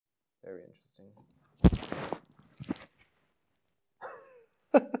Very interesting.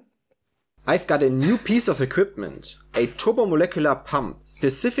 I've got a new piece of equipment, a turbomolecular pump,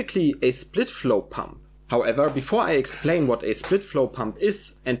 specifically a split flow pump. However, before I explain what a split flow pump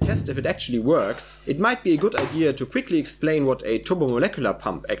is and test if it actually works, it might be a good idea to quickly explain what a turbomolecular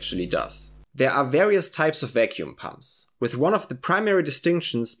pump actually does. There are various types of vacuum pumps, with one of the primary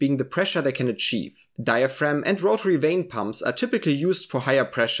distinctions being the pressure they can achieve. Diaphragm and rotary vane pumps are typically used for higher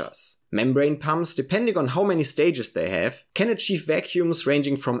pressures. Membrane pumps, depending on how many stages they have, can achieve vacuums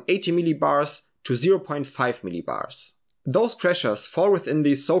ranging from 80 millibars to 0.5 millibars. Those pressures fall within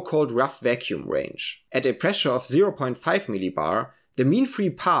the so-called rough vacuum range. At a pressure of 0.5 millibar, the mean free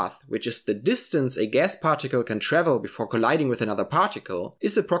path, which is the distance a gas particle can travel before colliding with another particle,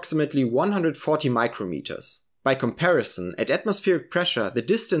 is approximately 140 micrometers. By comparison, at atmospheric pressure, the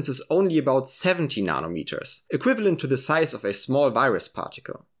distance is only about 70 nanometers, equivalent to the size of a small virus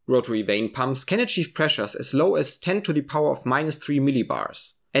particle. Rotary vane pumps can achieve pressures as low as 10 to the power of -3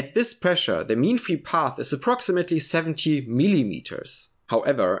 millibars. At this pressure, the mean free path is approximately 70 millimeters.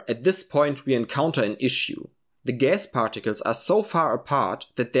 However, at this point we encounter an issue. The gas particles are so far apart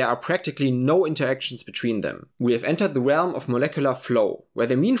that there are practically no interactions between them. We have entered the realm of molecular flow, where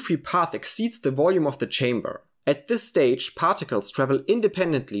the mean free path exceeds the volume of the chamber. At this stage, particles travel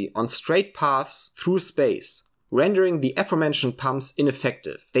independently on straight paths through space, rendering the aforementioned pumps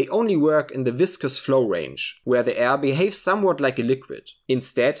ineffective. They only work in the viscous flow range, where the air behaves somewhat like a liquid.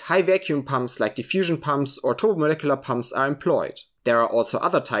 Instead, high vacuum pumps like diffusion pumps or turbomolecular pumps are employed. There are also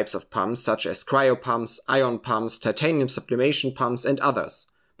other types of pumps such as cryopumps, ion pumps, titanium sublimation pumps and others,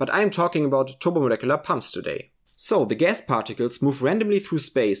 but I am talking about turbomolecular pumps today. So, the gas particles move randomly through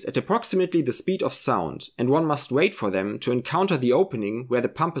space at approximately the speed of sound, and one must wait for them to encounter the opening where the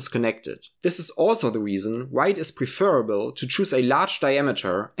pump is connected. This is also the reason why it is preferable to choose a large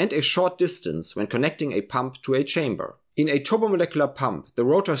diameter and a short distance when connecting a pump to a chamber. In a turbomolecular pump, the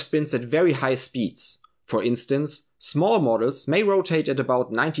rotor spins at very high speeds. For instance, small models may rotate at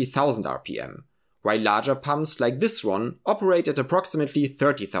about 90,000 rpm, while larger pumps like this one operate at approximately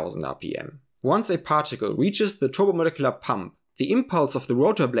 30,000 rpm. Once a particle reaches the turbomolecular pump, the impulse of the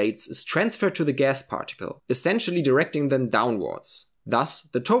rotor blades is transferred to the gas particle, essentially directing them downwards. Thus,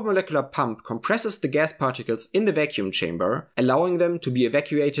 the turbomolecular pump compresses the gas particles in the vacuum chamber, allowing them to be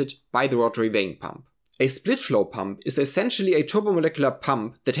evacuated by the rotary vane pump. A split flow pump is essentially a turbomolecular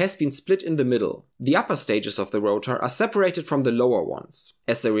pump that has been split in the middle. The upper stages of the rotor are separated from the lower ones.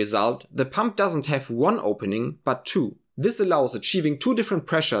 As a result, the pump doesn't have one opening, but two. This allows achieving two different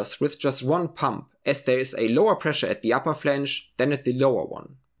pressures with just one pump, as there is a lower pressure at the upper flange than at the lower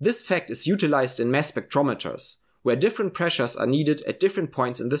one. This fact is utilized in mass spectrometers, where different pressures are needed at different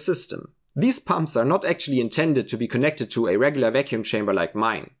points in the system. These pumps are not actually intended to be connected to a regular vacuum chamber like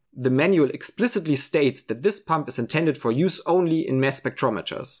mine. The manual explicitly states that this pump is intended for use only in mass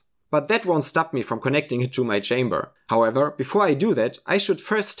spectrometers. But that won't stop me from connecting it to my chamber. However, before I do that, I should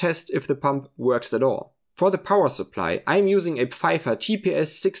first test if the pump works at all. For the power supply, I'm using a Pfeiffer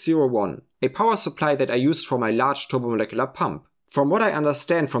TPS601, a power supply that I used for my large turbomolecular pump. From what I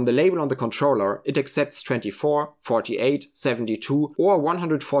understand from the label on the controller, it accepts 24, 48, 72 or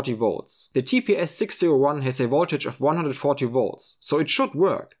 140 volts. The TPS601 has a voltage of 140 volts, so it should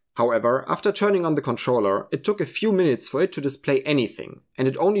work. However, after turning on the controller, it took a few minutes for it to display anything, and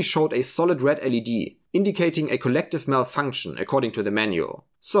it only showed a solid red LED, indicating a collective malfunction according to the manual.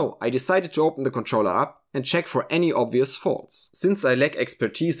 So I decided to open the controller up and check for any obvious faults. Since I lack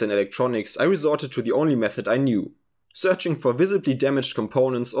expertise in electronics, I resorted to the only method I knew: searching for visibly damaged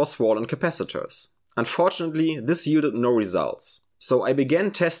components or swollen capacitors. Unfortunately, this yielded no results. So I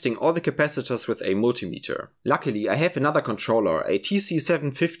began testing all the capacitors with a multimeter. Luckily, I have another controller, a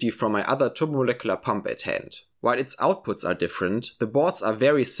TC750 from my other turbomolecular pump at hand. While its outputs are different, the boards are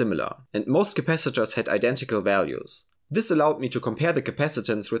very similar, and most capacitors had identical values. This allowed me to compare the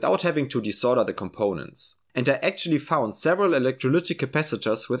capacitance without having to desolder the components. And I actually found several electrolytic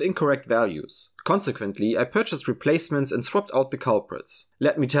capacitors with incorrect values. Consequently, I purchased replacements and swapped out the culprits.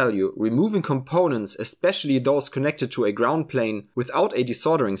 Let me tell you, removing components, especially those connected to a ground plane, without a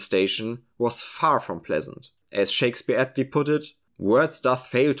desoldering station, was far from pleasant. As Shakespeare aptly put it, "Words doth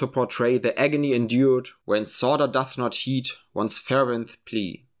fail to portray the agony endured, when solder doth not heed one's fervent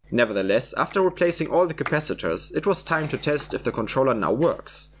plea." Nevertheless, after replacing all the capacitors, it was time to test if the controller now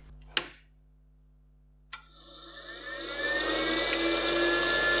works.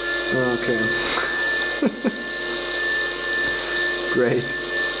 Okay. Great.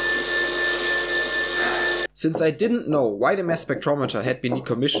 Since I didn't know why the mass spectrometer had been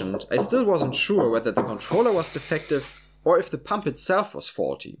decommissioned, I still wasn't sure whether the controller was defective or if the pump itself was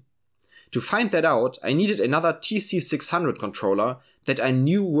faulty. To find that out, I needed another TC600 controller that I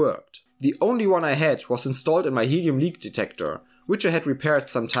knew worked. The only one I had was installed in my helium leak detector, which I had repaired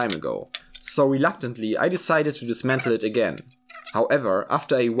some time ago. So reluctantly, I decided to dismantle it again. However,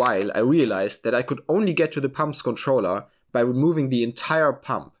 after a while, I realized that I could only get to the pump's controller by removing the entire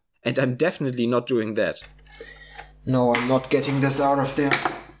pump. And I'm definitely not doing that. No, I'm not getting this out of there.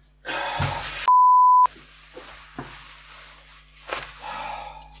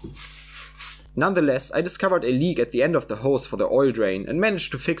 Nonetheless, I discovered a leak at the end of the hose for the oil drain and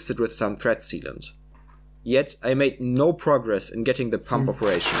managed to fix it with some thread sealant. Yet, I made no progress in getting the pump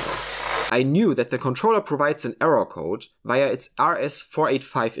operational. I knew that the controller provides an error code via its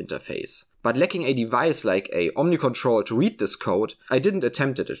RS485 interface, but lacking a device like a OmniControl to read this code, I didn't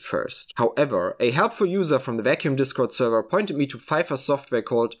attempt it at first. However, a helpful user from the Vacuum Discord server pointed me to Pfeiffer's software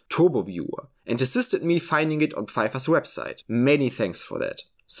called Turbomolecular and assisted me finding it on Pfeiffer's website. Many thanks for that.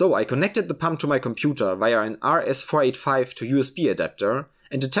 So I connected the pump to my computer via an RS485 to USB adapter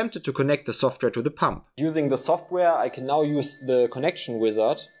and attempted to connect the software to the pump. Using the software, I can now use the connection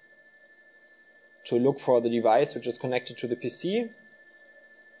wizard to look for the device which is connected to the PC.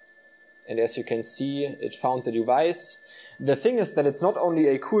 And as you can see, it found the device. The thing is that it's not only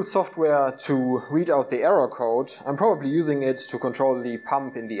a cool software to read out the error code, I'm probably using it to control the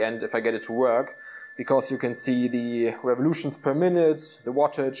pump in the end if I get it to work, because you can see the revolutions per minute, the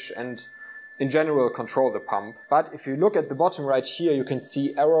wattage, and in general control the pump. But if you look at the bottom right here, you can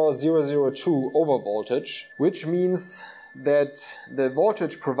see error 002 over voltage, which means that the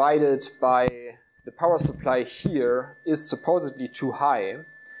voltage provided by the power supply here is supposedly too high.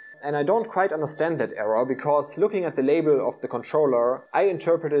 And I don't quite understand that error, because looking at the label of the controller, I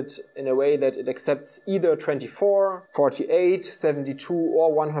interpret it in a way that it accepts either 24, 48, 72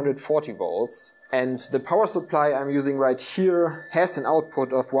 or 140 volts. And the power supply I'm using right here has an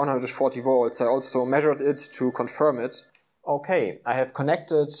output of 140 volts. I also measured it to confirm it. Okay, I have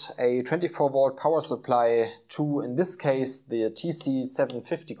connected a 24 volt power supply to, in this case, the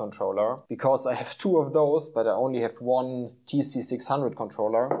TC750 controller, because I have two of those, but I only have one TC600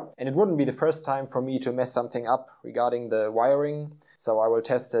 controller. And it wouldn't be the first time for me to mess something up regarding the wiring, so I will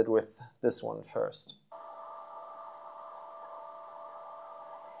test it with this one first.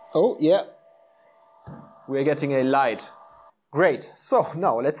 Oh, yeah. We're getting a light. Great, so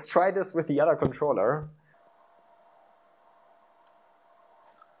now let's try this with the other controller.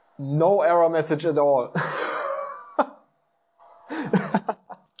 No error message at all.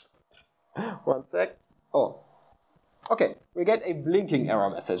 One sec. Oh. Okay, we get a blinking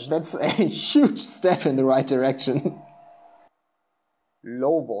error message. That's a huge step in the right direction.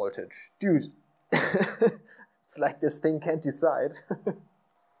 Low voltage. Dude. It's like this thing can't decide.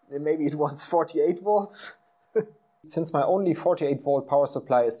 Maybe it wants 48 volts. Since my only 48 volt power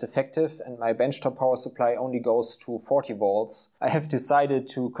supply is defective and my benchtop power supply only goes to 40 volts, I have decided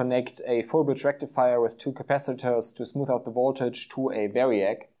to connect a full bridge rectifier with two capacitors to smooth out the voltage to a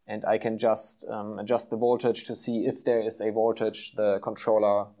variac, and I can just adjust the voltage to see if there is a voltage the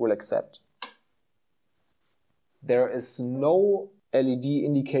controller will accept. There is no LED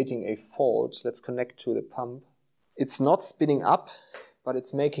indicating a fault. Let's connect to the pump. It's not spinning up, but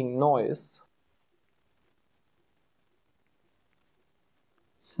it's making noise.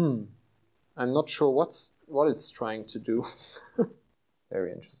 I'm not sure what it's trying to do.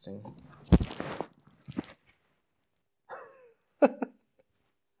 Very interesting.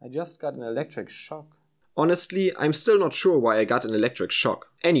 I just got an electric shock. Honestly, I'm still not sure why I got an electric shock.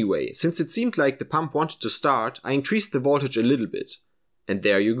 Anyway, since it seemed like the pump wanted to start, I increased the voltage a little bit. And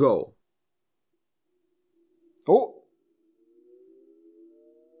there you go. Oh!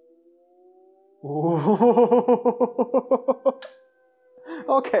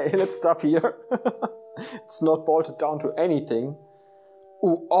 Okay, let's stop here. It's not bolted down to anything.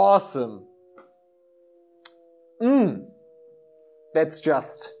 Ooh, awesome! That's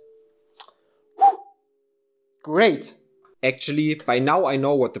just... great! Actually, by now I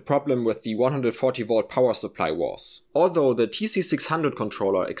know what the problem with the 140 volt power supply was. Although the TC600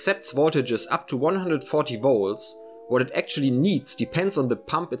 controller accepts voltages up to 140 volts, what it actually needs depends on the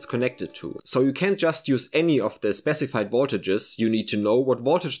pump it's connected to. So you can't just use any of the specified voltages, you need to know what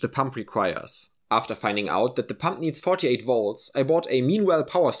voltage the pump requires. After finding out that the pump needs 48 volts, I bought a Meanwell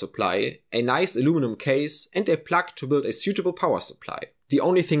power supply, a nice aluminum case, and a plug to build a suitable power supply. The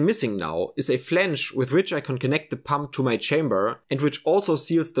only thing missing now is a flange with which I can connect the pump to my chamber and which also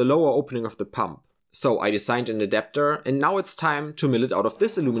seals the lower opening of the pump. So I designed an adapter, and now it's time to mill it out of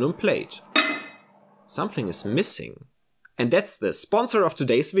this aluminum plate. Something is missing. And that's the sponsor of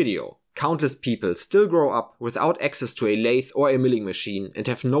today's video. Countless people still grow up without access to a lathe or a milling machine and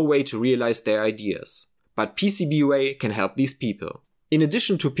have no way to realize their ideas. But PCBWay can help these people. In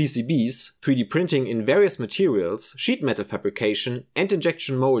addition to PCBs, 3D printing in various materials, sheet metal fabrication, and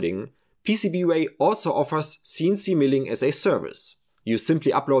injection molding, PCBWay also offers CNC milling as a service. You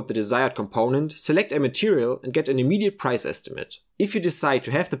simply upload the desired component, select a material, and get an immediate price estimate. If you decide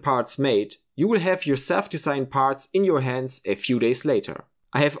to have the parts made, you will have your self-designed parts in your hands a few days later.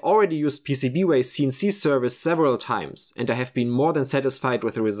 I have already used PCBWay's CNC service several times, and I have been more than satisfied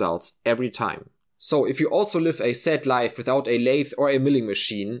with the results every time. So if you also live a sad life without a lathe or a milling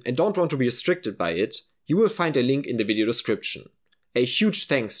machine and don't want to be restricted by it, you will find a link in the video description. A huge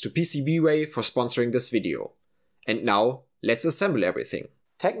thanks to PCBWay for sponsoring this video. And now, let's assemble everything.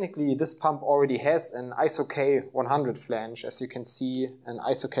 Technically, this pump already has an ISO K100 flange. As you can see, an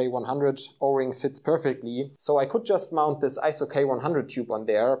ISO K100 O-ring fits perfectly. So I could just mount this ISO K100 tube on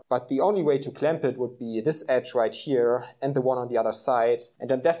there, but the only way to clamp it would be this edge right here and the one on the other side.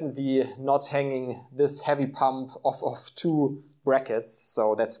 And I'm definitely not hanging this heavy pump off of two brackets,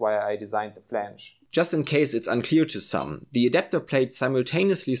 so that's why I designed the flange. Just in case it's unclear to some, the adapter plate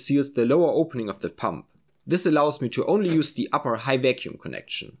simultaneously seals the lower opening of the pump. This allows me to only use the upper high vacuum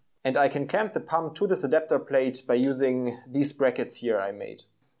connection. And I can clamp the pump to this adapter plate by using these brackets here I made.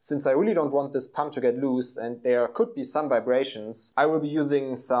 Since I really don't want this pump to get loose and there could be some vibrations, I will be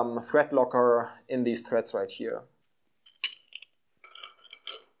using some thread locker in these threads right here.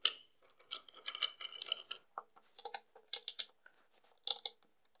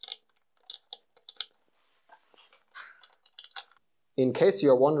 In case you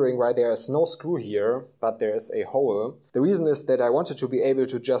are wondering why there is no screw here, but there is a hole, the reason is that I wanted to be able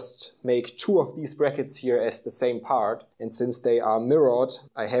to just make two of these brackets here as the same part, and since they are mirrored,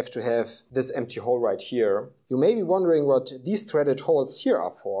 I have to have this empty hole right here. You may be wondering what these threaded holes here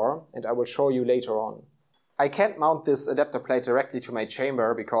are for, and I will show you later on. I can't mount this adapter plate directly to my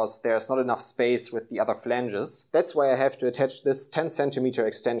chamber because there's not enough space with the other flanges. That's why I have to attach this 10 cm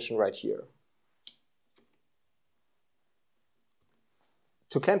extension right here.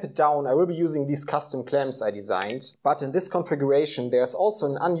 To clamp it down, I will be using these custom clamps I designed, but in this configuration there's also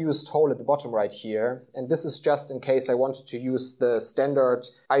an unused hole at the bottom right here, and this is just in case I wanted to use the standard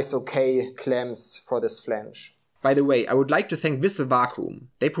ISO K clamps for this flange. By the way, I would like to thank Whistle Vacuum.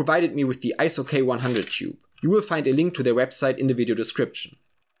 They provided me with the ISO K100 tube. You will find a link to their website in the video description.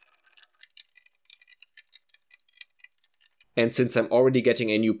 And since I'm already getting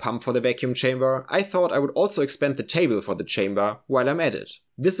a new pump for the vacuum chamber, I thought I would also expand the table for the chamber while I'm at it.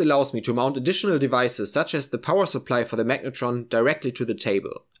 This allows me to mount additional devices such as the power supply for the magnetron directly to the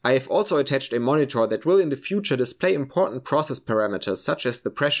table. I have also attached a monitor that will in the future display important process parameters such as the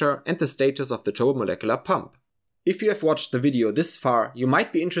pressure and the status of the turbomolecular pump. If you have watched the video this far, you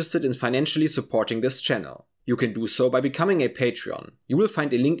might be interested in financially supporting this channel. You can do so by becoming a Patreon. You will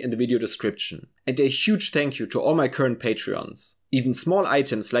find a link in the video description. And a huge thank you to all my current Patreons. Even small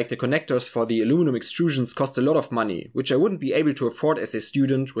items like the connectors for the aluminum extrusions cost a lot of money, which I wouldn't be able to afford as a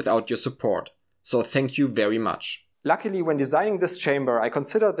student without your support. So thank you very much. Luckily, when designing this chamber, I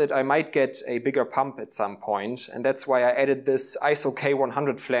considered that I might get a bigger pump at some point, and that's why I added this ISO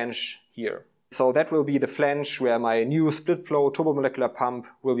K100 flange here. So that will be the flange where my new split flow turbomolecular pump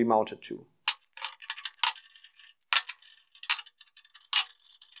will be mounted to.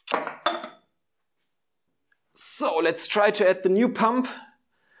 So let's try to add the new pump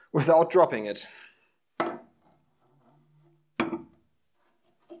without dropping it.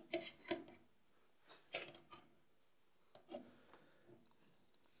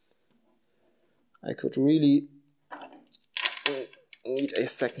 I could really need a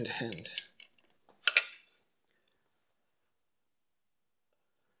second hand.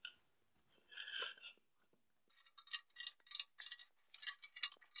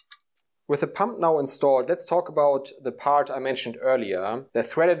 With the pump now installed, let's talk about the part I mentioned earlier, the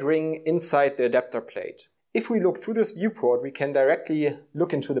threaded ring inside the adapter plate. If we look through this viewport, we can directly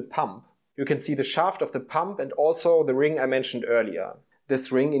look into the pump. You can see the shaft of the pump and also the ring I mentioned earlier.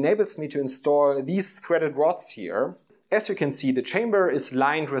 This ring enables me to install these threaded rods here. As you can see, the chamber is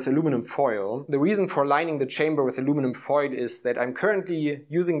lined with aluminum foil. The reason for lining the chamber with aluminum foil is that I'm currently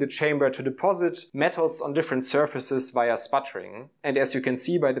using the chamber to deposit metals on different surfaces via sputtering. And as you can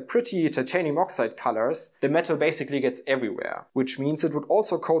see by the pretty titanium oxide colors, the metal basically gets everywhere, which means it would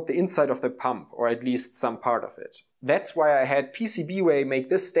also coat the inside of the pump, or at least some part of it. That's why I had PCBWay make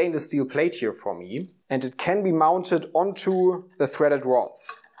this stainless steel plate here for me, and it can be mounted onto the threaded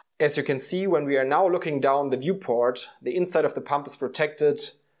rods. As you can see, when we are now looking down the viewport, the inside of the pump is protected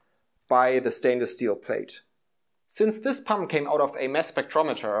by the stainless steel plate. Since this pump came out of a mass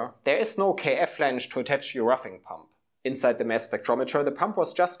spectrometer, there is no KF flange to attach your roughing pump. Inside the mass spectrometer, the pump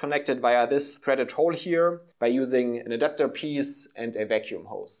was just connected via this threaded hole here by using an adapter piece and a vacuum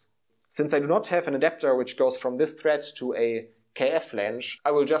hose. Since I do not have an adapter which goes from this thread to a KF flange,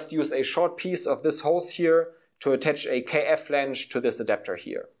 I will just use a short piece of this hose here to attach a KF flange to this adapter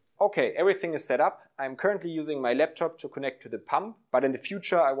here. Okay, everything is set up. I'm currently using my laptop to connect to the pump, but in the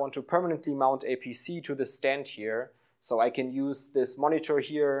future I want to permanently mount a PC to the stand here, so I can use this monitor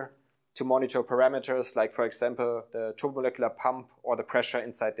here to monitor parameters like, for example, the turbomolecular pump or the pressure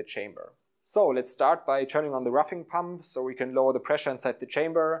inside the chamber. So let's start by turning on the roughing pump so we can lower the pressure inside the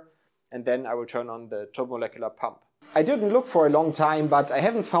chamber, and then I will turn on the turbomolecular pump. I didn't look for a long time, but I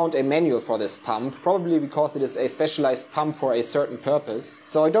haven't found a manual for this pump, probably because it is a specialized pump for a certain purpose.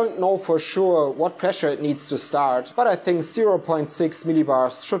 So I don't know for sure what pressure it needs to start, but I think 0.6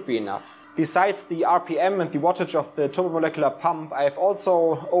 millibars should be enough. Besides the RPM and the wattage of the turbomolecular pump, I have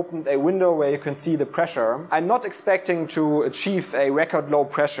also opened a window where you can see the pressure. I'm not expecting to achieve a record low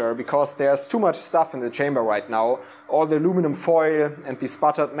pressure because there's too much stuff in the chamber right now. All the aluminum foil and the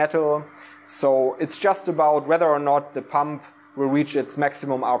sputtered metal. So it's just about whether or not the pump will reach its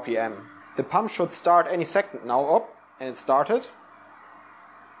maximum RPM. The pump should start any second now. Oh, and it started.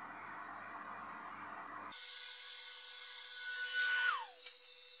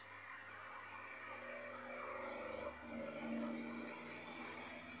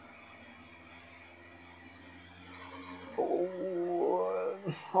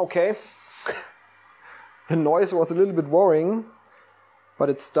 Okay. The noise was a little bit worrying, but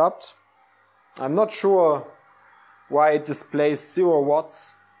it stopped. I'm not sure why it displays 0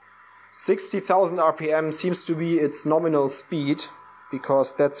 watts. 60,000 RPM seems to be its nominal speed,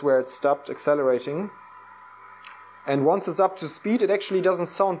 because that's where it stopped accelerating. And once it's up to speed, it actually doesn't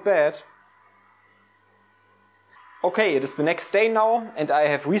sound bad. Okay, it is the next day now, and I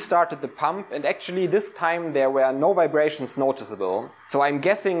have restarted the pump, and actually this time there were no vibrations noticeable. So I'm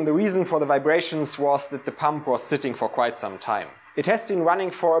guessing the reason for the vibrations was that the pump was sitting for quite some time. It has been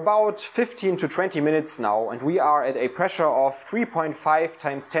running for about 15 to 20 minutes now, and we are at a pressure of 3.5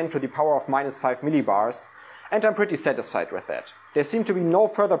 times 10 to the power of minus 5 millibars, and I'm pretty satisfied with that. There seem to be no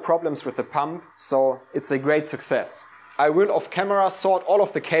further problems with the pump, so it's a great success. I will off camera sort all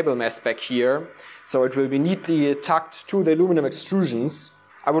of the cable mess back here, so it will be neatly tucked to the aluminum extrusions.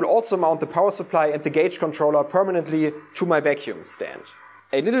 I will also mount the power supply and the gauge controller permanently to my vacuum stand.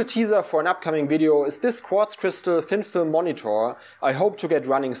 A little teaser for an upcoming video is this quartz crystal thin film monitor I hope to get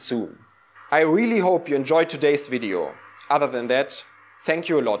running soon. I really hope you enjoyed today's video. Other than that, thank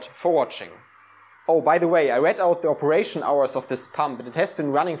you a lot for watching. Oh, by the way, I read out the operation hours of this pump and it has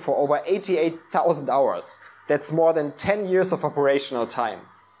been running for over 88,000 hours. That's more than 10 years of operational time.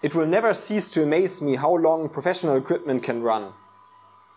 It will never cease to amaze me how long professional equipment can run.